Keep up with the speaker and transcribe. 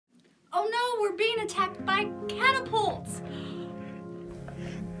Oh no, we're being attacked by catapults!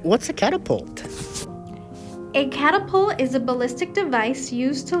 What's a catapult? A catapult is a ballistic device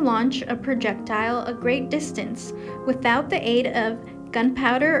used to launch a projectile a great distance without the aid of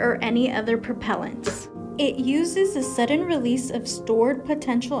gunpowder or any other propellants. It uses a sudden release of stored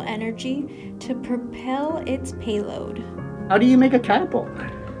potential energy to propel its payload. How do you make a catapult?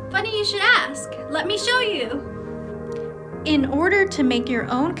 Funny you should ask. Let me show you. In order to make your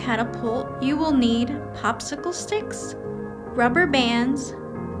own catapult, you will need popsicle sticks, rubber bands,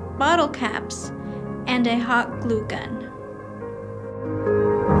 bottle caps, and a hot glue gun.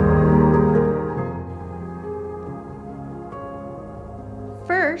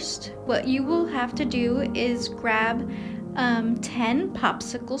 First, what you will have to do is grab 10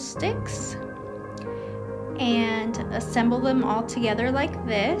 popsicle sticks and assemble them all together like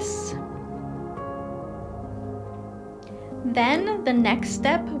this. Then the next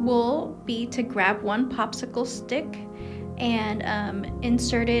step will be to grab one popsicle stick and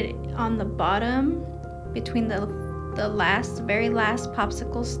insert it on the bottom between the very last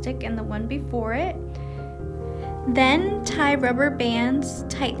popsicle stick and the one before it. Then tie rubber bands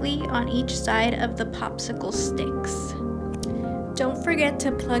tightly on each side of the popsicle sticks. Don't forget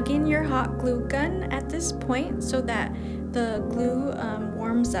to plug in your hot glue gun at this point so that the glue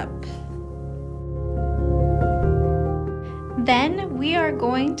warms up. Then we are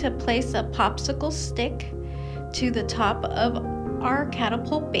going to place a popsicle stick to the top of our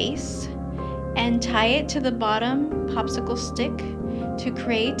catapult base and tie it to the bottom popsicle stick to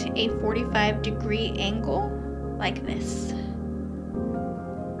create a 45-degree angle like this.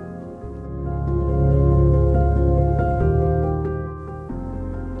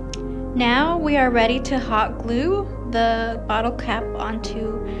 Now we are ready to hot glue the bottle cap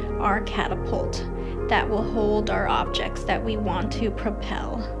onto our catapult that will hold our objects that we want to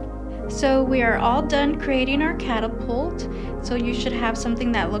propel. So we are all done creating our catapult, so you should have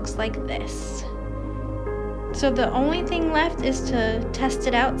something that looks like this. So the only thing left is to test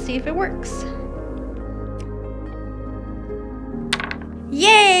it out, see if it works.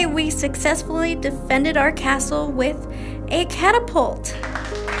 Yay! We successfully defended our castle with a catapult!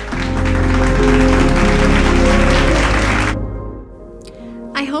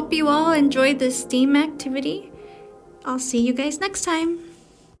 I hope you all enjoyed this STEAM activity. I'll see you guys next time.